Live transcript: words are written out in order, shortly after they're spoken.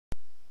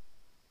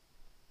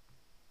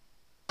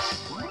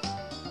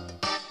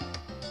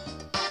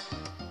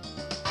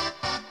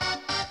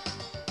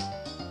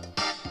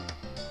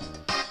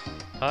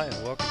Hi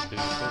and welcome to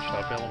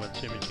Photoshop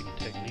Elements Imaging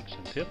Techniques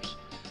and Tips.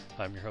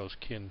 I'm your host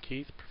Ken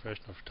Keith,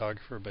 professional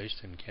photographer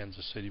based in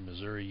Kansas City,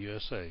 Missouri,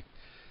 USA.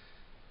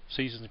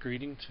 Season's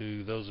greeting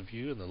to those of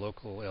you in the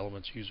local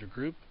Elements user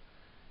group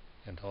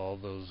and to all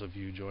those of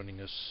you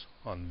joining us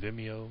on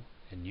Vimeo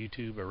and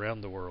YouTube around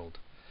the world.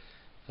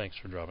 Thanks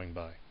for dropping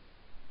by.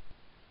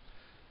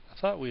 I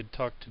thought we'd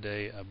talk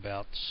today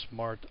about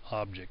smart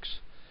objects,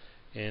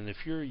 and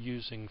if you're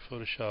using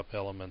Photoshop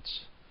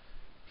Elements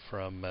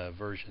from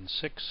version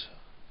 6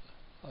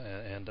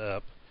 and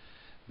up,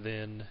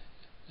 then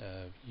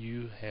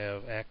you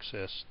have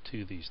access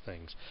to these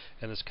things.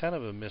 And it's kind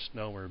of a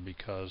misnomer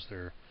because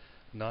they're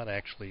not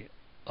actually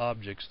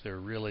objects, they're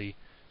really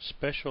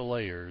special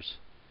layers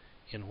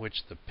in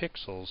which the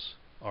pixels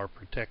are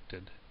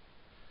protected.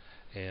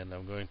 And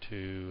I'm going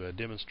to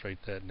demonstrate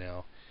that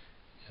now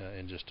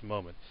in just a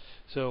moment.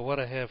 So what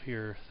I have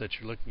here that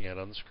you're looking at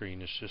on the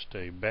screen is just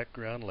a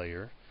background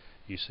layer.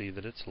 You see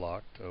that it's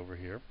locked over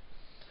here,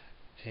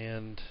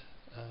 and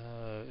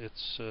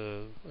it's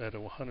at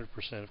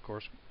 100%, of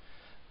course,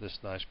 this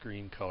nice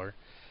green color.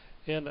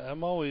 And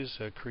I'm always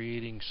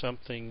creating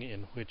something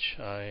in which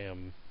I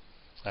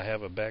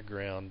have a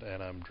background,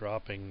 and I'm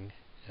dropping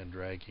and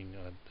dragging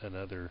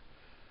another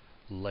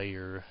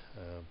layer,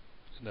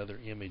 another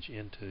image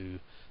into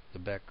the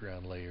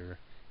background layer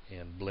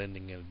and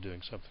blending it and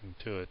doing something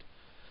to it.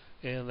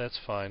 And that's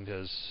fine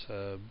because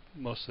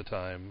most of the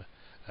time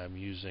I'm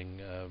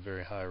using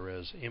very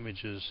high-res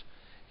images,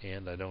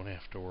 and I don't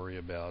have to worry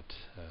about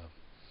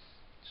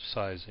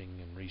sizing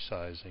and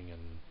resizing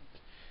and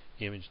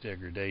image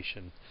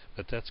degradation.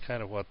 But that's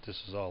kind of what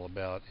this is all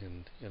about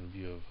in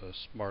view of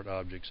smart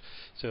objects.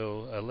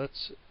 So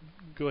let's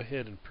go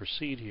ahead and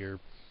proceed here,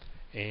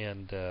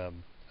 and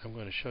I'm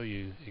going to show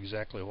you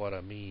exactly what I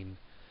mean,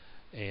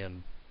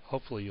 and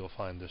hopefully you'll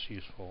find this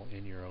useful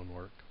in your own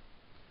work.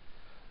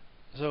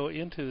 So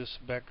into this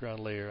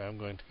background layer, I'm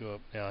going to go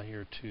up now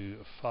here to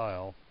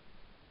File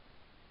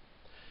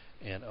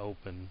and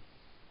Open,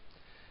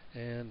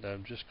 and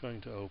I'm just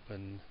going to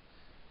open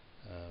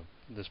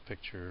this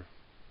picture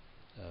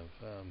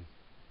of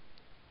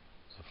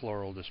a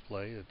floral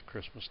display at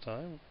Christmas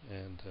time,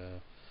 and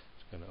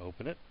just going to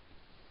open it.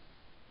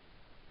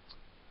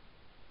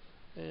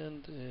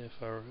 And if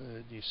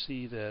you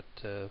see that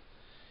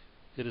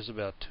it is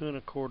about 2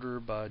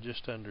 1/4 by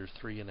just under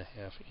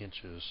 3.5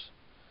 inches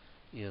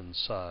in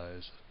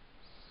size.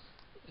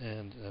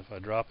 And if I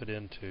drop it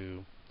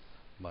into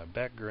my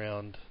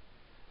background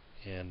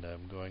and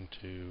I'm going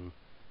to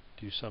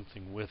do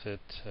something with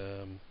it,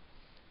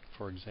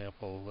 for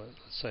example,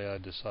 let's say I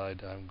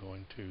decide I'm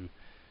going to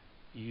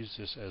use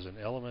this as an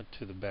element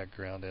to the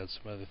background, add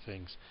some other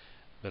things,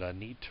 but I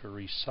need to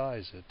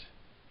resize it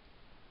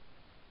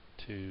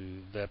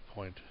to that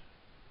point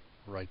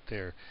right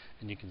there.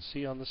 And you can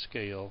see on the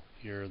scale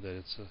here that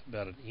it's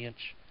about 1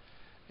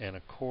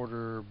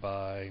 1/4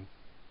 by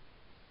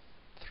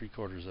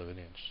 3/4 of an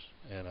inch.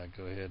 And I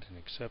go ahead and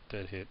accept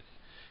that, hit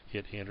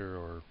enter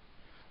or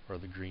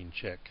the green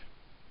check.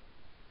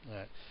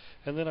 Alright.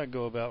 And then I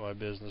go about my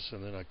business,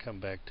 and then I come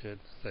back to it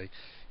and say,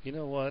 you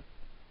know what,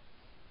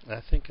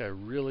 I think I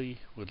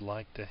really would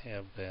like to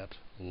have that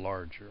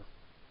larger.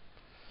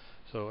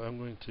 So I'm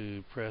going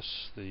to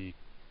press the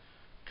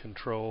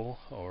Control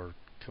or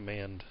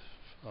Command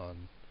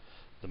on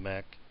the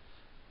Mac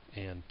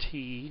and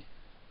T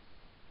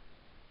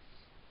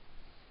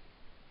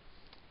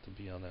to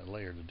be on that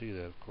layer to do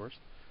that, of course.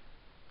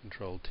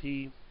 Control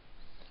T,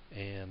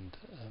 and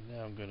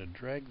now I'm going to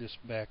drag this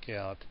back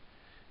out.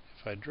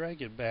 If I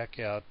drag it back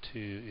out to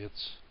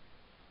its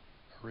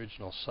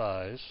original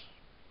size,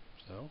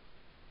 so,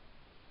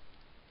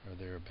 or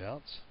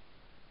thereabouts,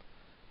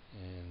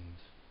 and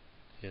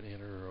hit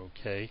enter or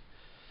OK.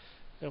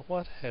 And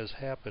what has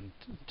happened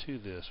to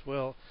this?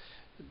 Well,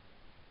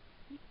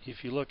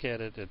 if you look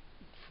at it at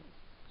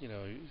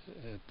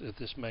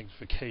this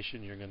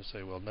magnification, you're going to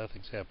say, well,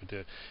 nothing's happened to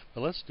it. But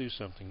let's do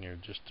something here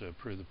just to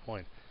prove the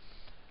point.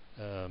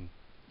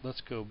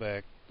 Let's go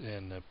back,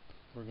 and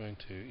we're going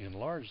to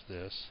enlarge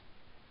this,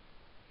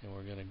 and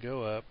we're going to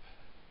go up.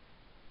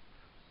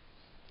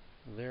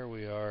 There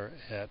we are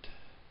at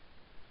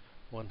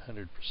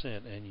 100%,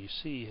 and you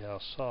see how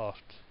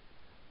soft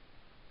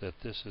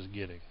that this is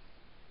getting.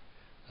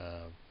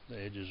 The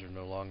edges are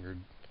no longer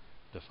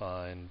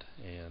defined,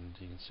 and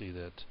you can see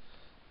that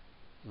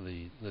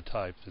the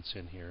type that's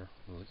in here,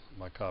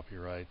 my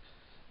copyright,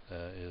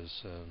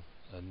 is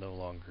no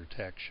longer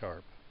tack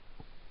sharp.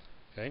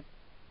 Okay,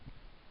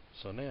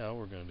 so now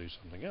we're going to do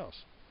something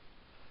else.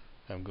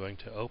 I'm going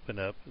to open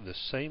up the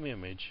same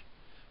image,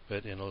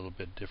 but in a little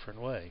bit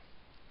different way.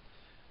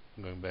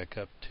 I'm going back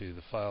up to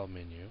the File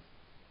menu,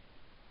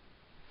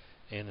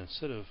 and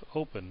instead of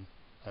Open,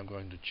 I'm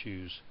going to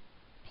choose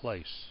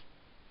Place.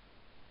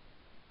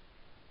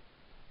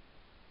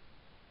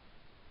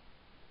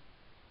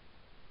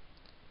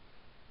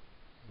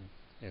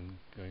 And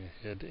going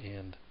ahead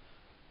and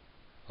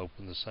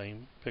open the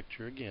same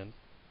picture again,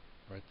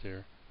 right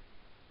there.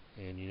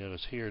 And you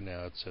notice here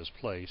now it says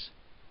Place.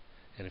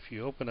 And if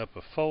you open up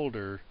a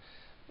folder,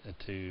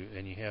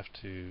 and you have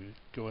to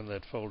go in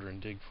that folder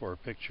and dig for a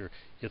picture.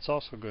 It's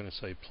also going to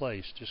say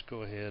place. Just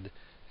go ahead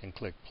and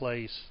click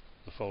place.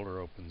 The folder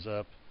opens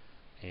up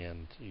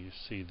and you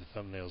see the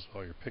thumbnails of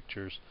all your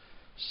pictures.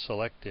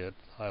 Select it,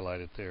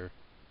 highlight it there,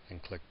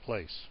 and click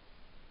place.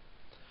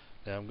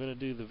 Now I'm going to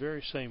do the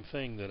very same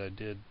thing that I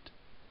did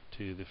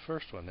to the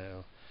first one.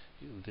 Now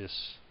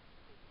this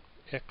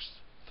X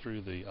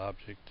through the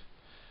object,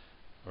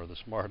 or the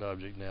smart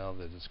object now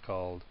that it's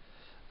called,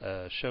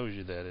 shows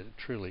you that it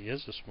truly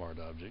is a smart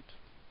object.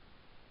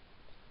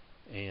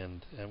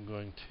 And I'm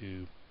going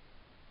to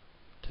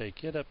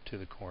take it up to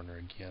the corner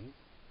again,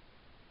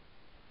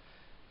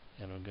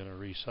 and I'm going to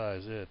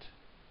resize it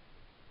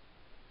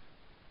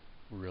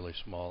really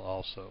small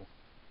also.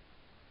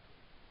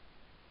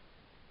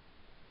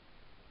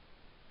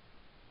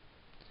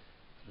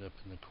 Put it up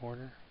in the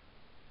corner.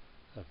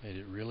 I've made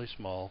it really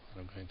small,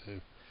 and I'm going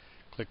to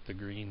click the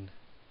green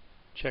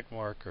check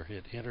mark or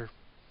hit enter,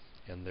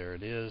 and there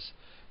it is.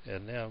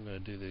 And now I'm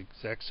going to do the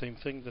exact same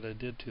thing that I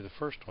did to the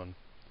first one.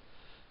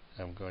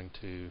 I'm going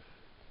to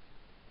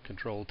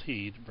Control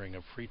T to bring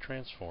up free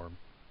transform,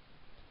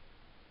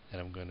 and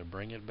I'm going to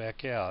bring it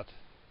back out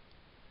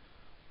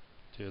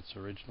to its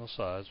original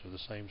size, or the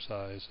same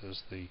size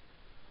as the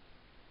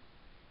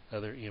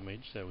other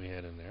image that we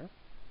had in there.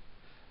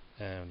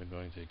 And I'm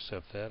going to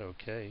accept that.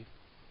 OK.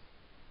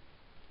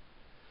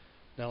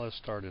 Now let's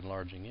start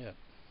enlarging it.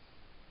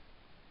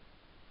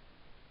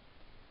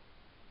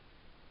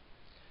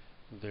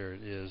 There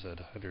it is at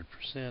 100%,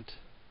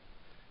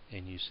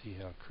 and you see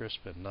how crisp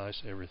and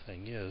nice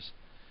everything is.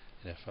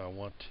 And if I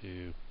want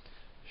to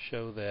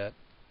show that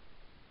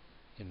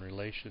in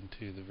relation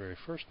to the very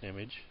first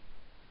image,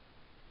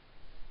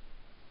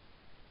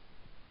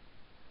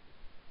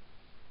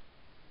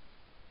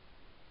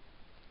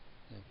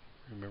 it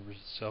remembers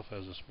itself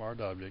as a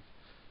smart object.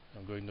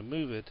 I'm going to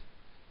move it,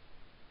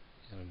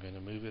 and I'm going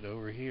to move it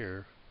over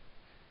here.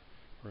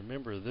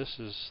 Remember, this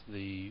is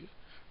the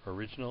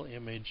original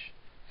image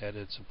at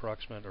its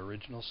approximate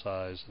original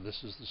size.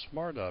 This is the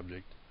smart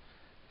object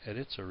at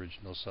its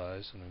original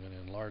size, and I'm going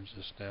to enlarge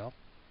this now.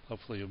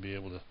 Hopefully you'll be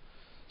able to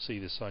see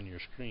this on your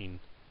screen.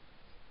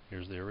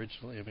 Here's the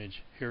original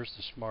image, here's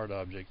the smart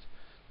object.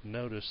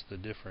 Notice the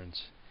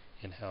difference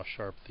in how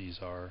sharp these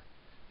are,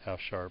 how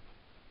sharp,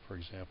 for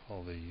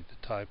example, the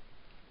type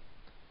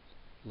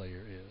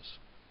layer is.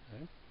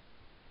 Okay?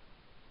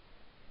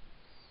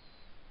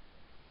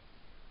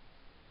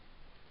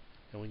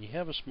 And when you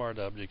have a smart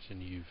object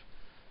and you've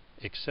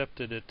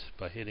accepted it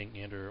by hitting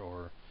enter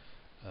or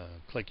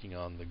clicking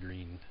on the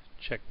green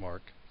check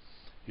mark,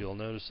 you'll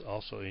notice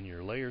also in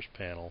your layers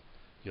panel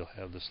you'll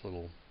have this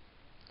little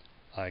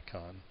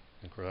icon.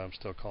 Of course, I'm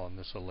still calling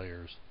this a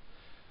layers.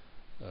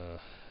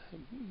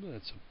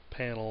 It's a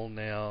panel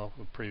now.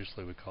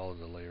 Previously we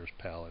called it a layers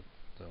palette.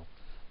 So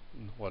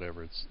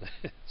whatever, it's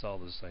it's all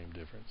the same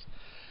difference.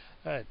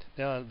 Alright,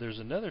 now there's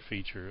another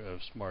feature of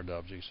smart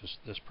objects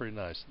that's pretty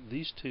nice.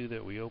 These two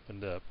that we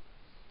opened up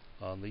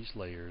on these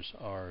layers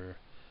are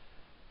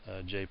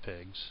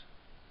JPEGs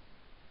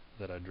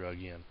that I drug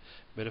in.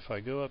 But if I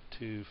go up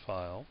to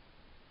File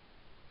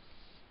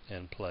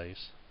and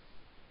Place,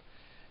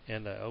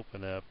 and I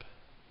open up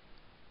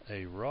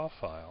a raw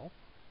file,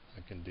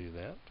 I can do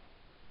that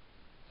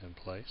and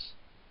Place.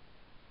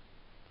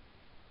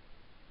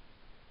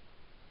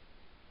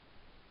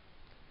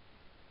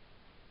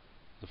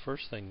 The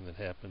first thing that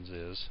happens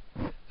is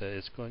that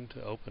it's going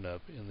to open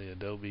up in the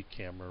Adobe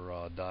Camera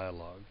Raw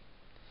dialog.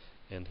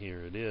 And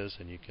here it is,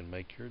 and you can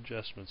make your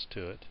adjustments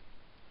to it.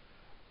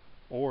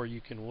 Or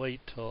you can wait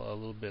till a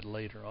little bit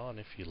later on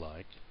if you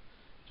like.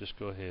 Just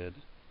go ahead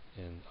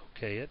and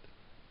OK it.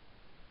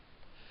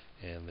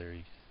 And there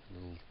you go. A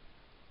little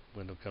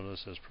window comes that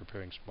says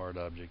Preparing Smart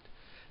Object.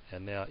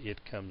 And now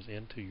it comes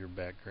into your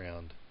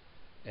background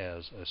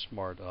as a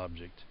smart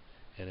object.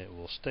 And it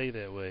will stay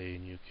that way,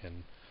 and you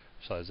can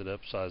size it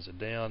up, size it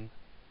down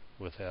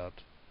without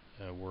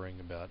worrying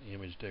about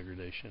image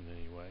degradation in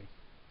any way,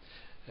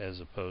 as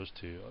opposed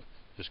to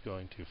just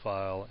going to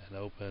File and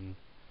Open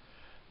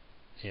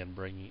and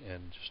bringing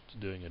and just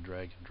doing a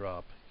drag and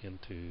drop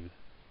into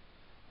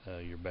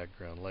your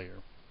background layer.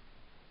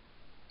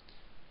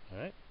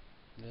 Alright,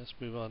 let's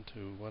move on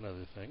to one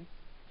other thing.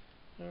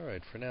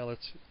 Alright, for now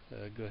let's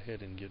go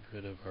ahead and get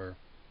rid of our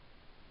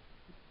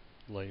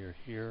layer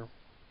here,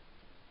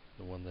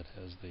 the one that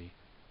has the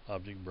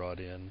object brought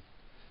in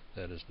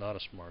that is not a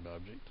smart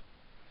object.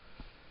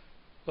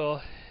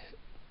 Well,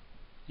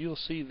 you'll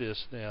see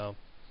this now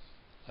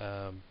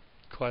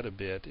quite a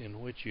bit, in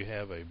which you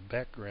have a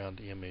background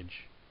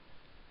image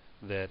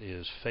that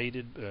is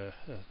faded,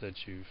 that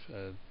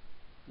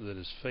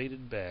is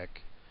faded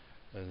back.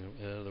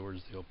 In other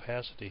words, the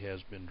opacity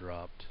has been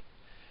dropped,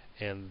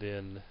 and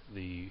then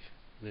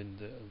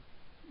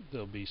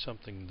there'll be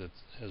something that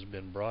has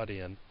been brought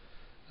in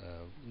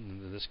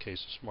this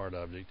case a smart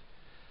object,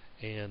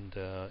 and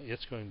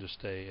it's going to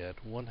stay at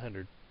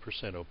 100%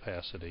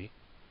 opacity.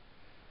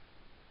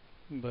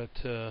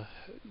 But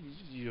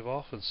you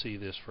often see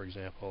this, for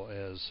example,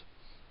 as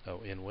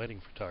in wedding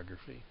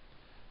photography.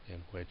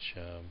 in which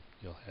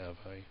you'll have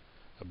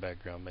a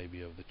background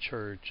maybe of the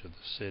church, of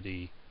the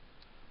city,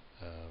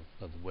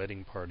 of the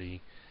wedding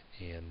party,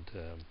 and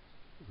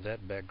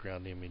that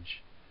background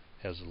image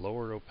has a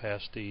lower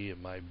opacity. It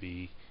might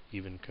be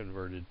even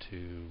converted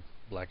to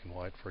black and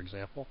white, for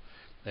example,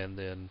 and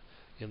then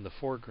in the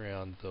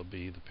foreground there'll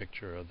be the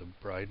picture of the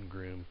bride and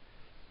groom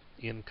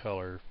in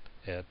color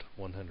at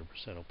 100%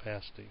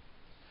 opacity.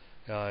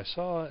 Now, I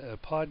saw a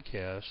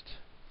podcast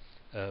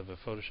of a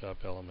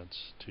Photoshop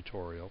Elements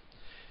tutorial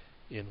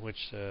in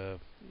which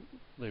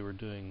they were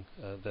doing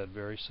that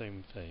very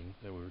same thing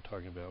that we were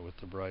talking about with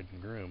the bride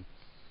and groom,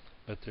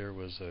 but there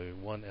was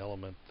one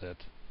element that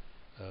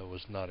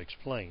was not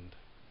explained,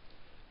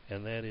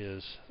 and that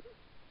is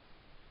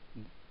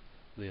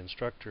the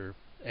instructor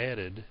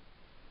added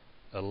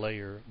a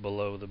layer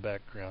below the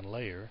background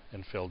layer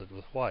and filled it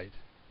with white.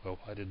 Well,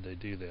 why did they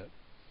do that?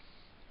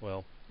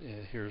 Well,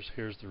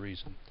 here's the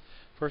reason.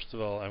 First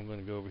of all, I'm going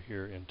to go over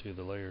here into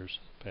the layers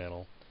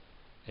panel,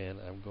 and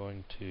I'm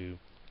going to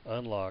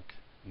unlock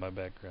my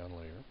background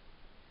layer,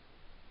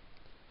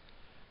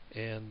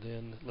 and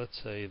then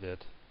let's say that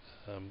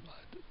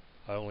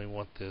I only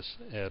want this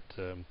at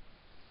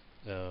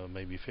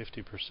maybe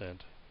 50%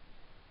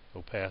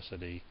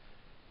 opacity,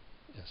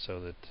 so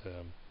that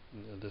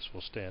this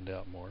will stand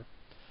out more.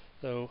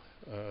 So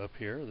up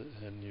here,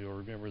 and you'll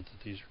remember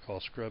that these are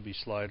called scrubby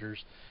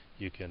sliders.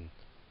 You can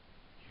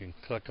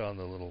click on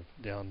the little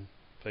down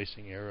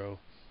facing arrow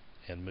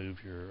and move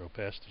your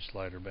opacity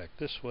slider back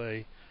this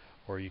way,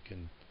 or you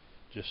can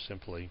just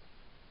simply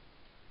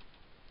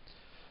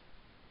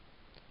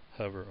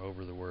hover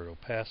over the word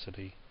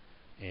opacity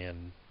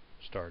and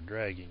start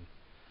dragging.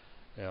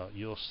 Now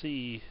you'll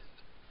see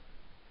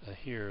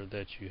here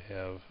that you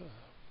have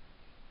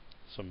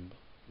some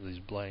of these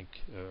blank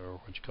or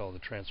what you call the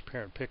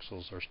transparent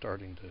pixels are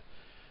starting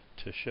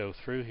to show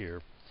through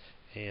here,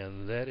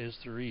 and that is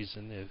the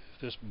reason, if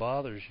this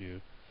bothers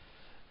you,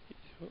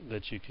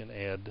 that you can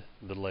add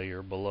the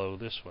layer below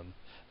this one.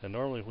 And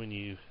normally when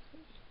you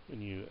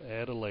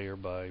add a layer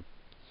by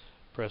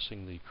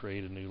pressing the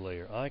create a new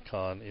layer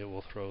icon, it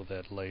will throw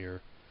that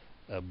layer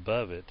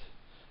above it.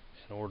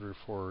 In order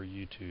for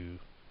you to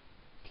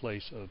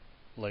place a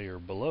layer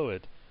below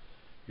it,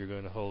 you're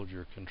going to hold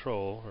your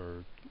control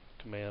or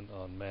command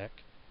on Mac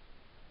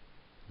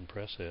and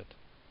press it,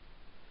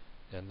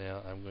 and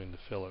now I'm going to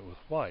fill it with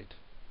white.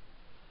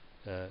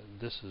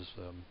 This is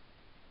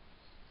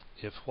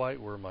if white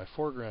were my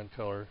foreground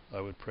color,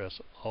 I would press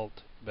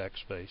Alt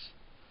backspace,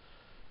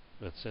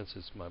 but since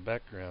it's my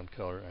background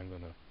color, I'm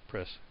going to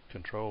press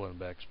Control and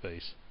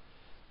backspace.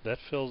 That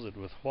fills it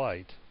with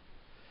white.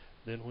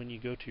 Then when you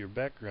go to your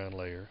background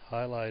layer,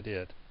 highlight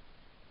it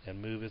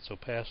and move its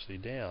opacity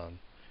down,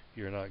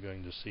 you're not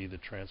going to see the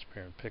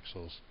transparent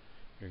pixels.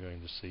 You're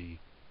going to see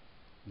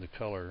the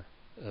color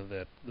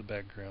that the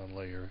background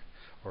layer,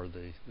 or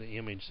the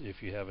image,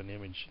 if you have an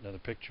image, another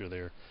picture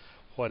there,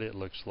 what it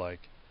looks like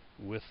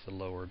with the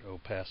lowered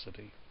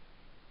opacity.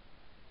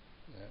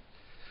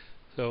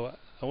 So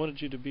I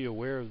wanted you to be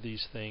aware of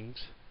these things.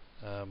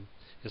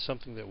 It's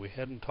something that we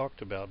hadn't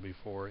talked about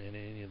before in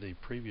any of the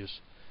previous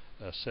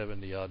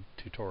 70 odd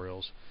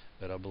tutorials,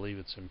 but I believe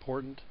it's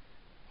important.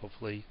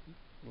 Hopefully,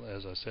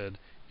 as I said,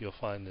 you'll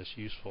find this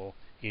useful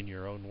in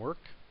your own work.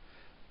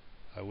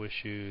 I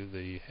wish you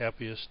the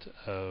happiest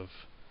of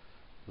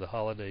the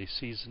holiday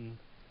season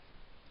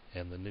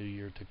and the new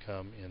year to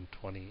come in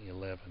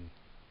 2011,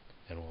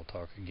 and we'll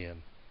talk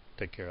again.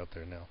 Take care out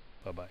there now.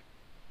 Bye-bye.